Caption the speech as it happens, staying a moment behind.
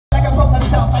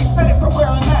south. I spit it from where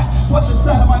I'm at. What's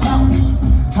inside of my mouth?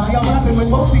 How y'all rapping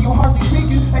when most of you hardly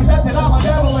speaking? Except that I'm a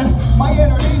devil and my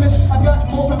inner demons. I've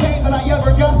gotten more from pain than I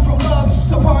ever got from love.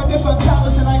 So pardon if I'm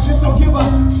callous and I just don't give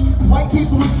up. White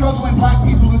people who struggle and black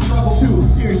people who struggle too.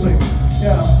 Seriously,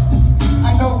 yeah.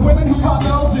 I know women who cop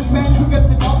L's and men who get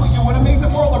the W. An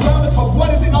amazing world around us, but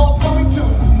what is it all coming to?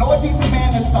 Know a decent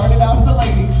man that started out as a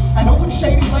lady. I know some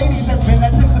shady ladies that's been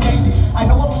that since a baby. I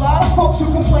know a lot of folks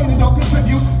who complain and don't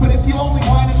contribute, but if you only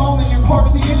whine and moan, then you're part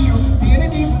of the issue. The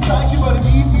entity's inside you, but it's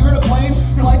easier to blame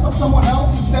your life on someone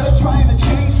else instead of trying to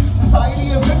change.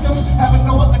 Society of victims haven't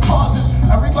know what the cause is.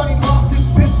 Everybody lost it,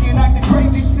 busy and acting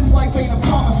crazy. This life ain't a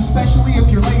promise, especially if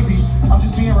you're lazy. I'm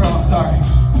just being real, I'm sorry.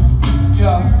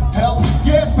 Yeah, hells,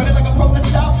 yeah, spit it like I'm from the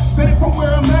south. Spit it from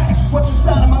where I'm at, what's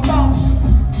inside of my mouth.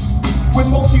 When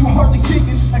most of you hardly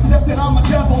speaking, except that I'm a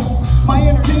devil. My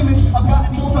inner demons, I've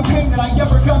gotten more from pain than I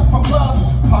ever got from love.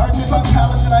 Pardon if I'm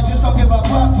callous and I just don't give a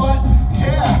fuck, but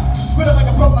yeah, spit it like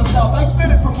I'm from the south. I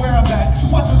spit it from where I'm at,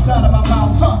 what's inside of my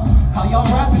mouth, huh? How y'all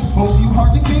rapping, most of you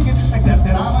hardly speaking, except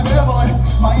that I'm a devil and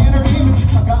my inner demons,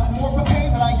 I've gotten more from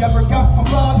pain than I ever got from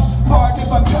love. Pardon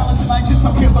if I'm callous and I just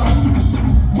don't give a.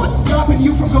 What's stopping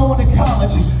you from going to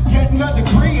college, getting a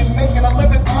degree and making a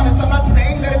living honest? I'm not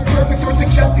saying that it's perfect or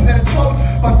suggesting that it's close,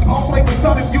 but don't blame the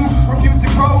sun if you refuse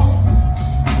to grow.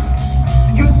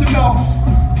 Used to know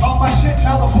all my shit,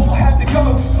 now the bull had to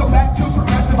go. So back to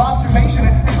progressive observation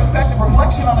and introspective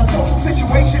reflection on a social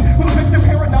situation. With a victim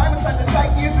paradigm inside the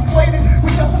psyche is inflated.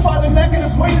 We justify the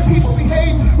negative way that people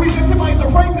behave. We victimize a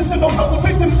rapist and don't know the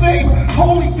victim's name.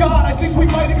 Holy God, I think we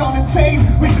might have gone insane.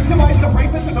 We victimize the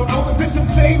rapist and don't know the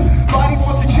victim's name. Body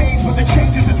wants to change, but the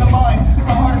change is in the mind. It's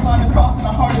the hardest line to cross and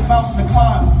the hardest mountain to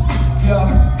climb. Yeah,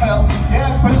 hells, yeah,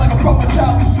 spit it like I'm from the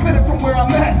south. Spit it from where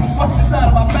I'm at, what's inside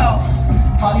of my mouth.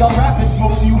 How y'all rapping,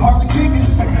 most of you hardly speaking,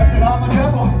 except that I'm a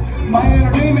devil. My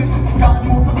inner demons got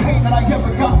more from pain than I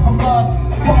ever got from love.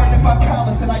 Pardon if I'm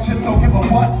callous and I just don't give a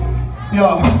what.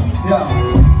 Yeah, yeah.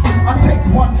 I take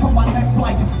one from my next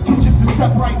life, two just to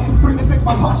step right, three to fix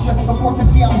my posture, the fourth to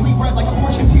see I bleed red like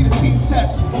abortion key to teen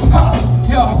sex. Ha,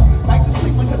 yo, nights are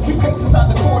sleepless as we pace inside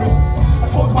the quarters. I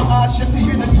close my eyes just to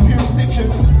hear this fearsome picture.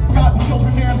 God and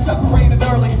children near and separated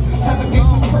early. Heaven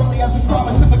gates was pearly as was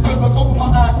promised in the good book. Open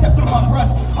my eyes, kept through my breath.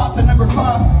 Hop the number 5.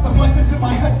 The blessings in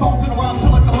my headphones and around to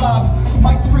look alive.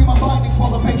 Mics free my bindings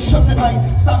while the bass shook tonight.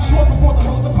 Stop short before the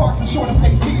Rosa Parks, the shortest day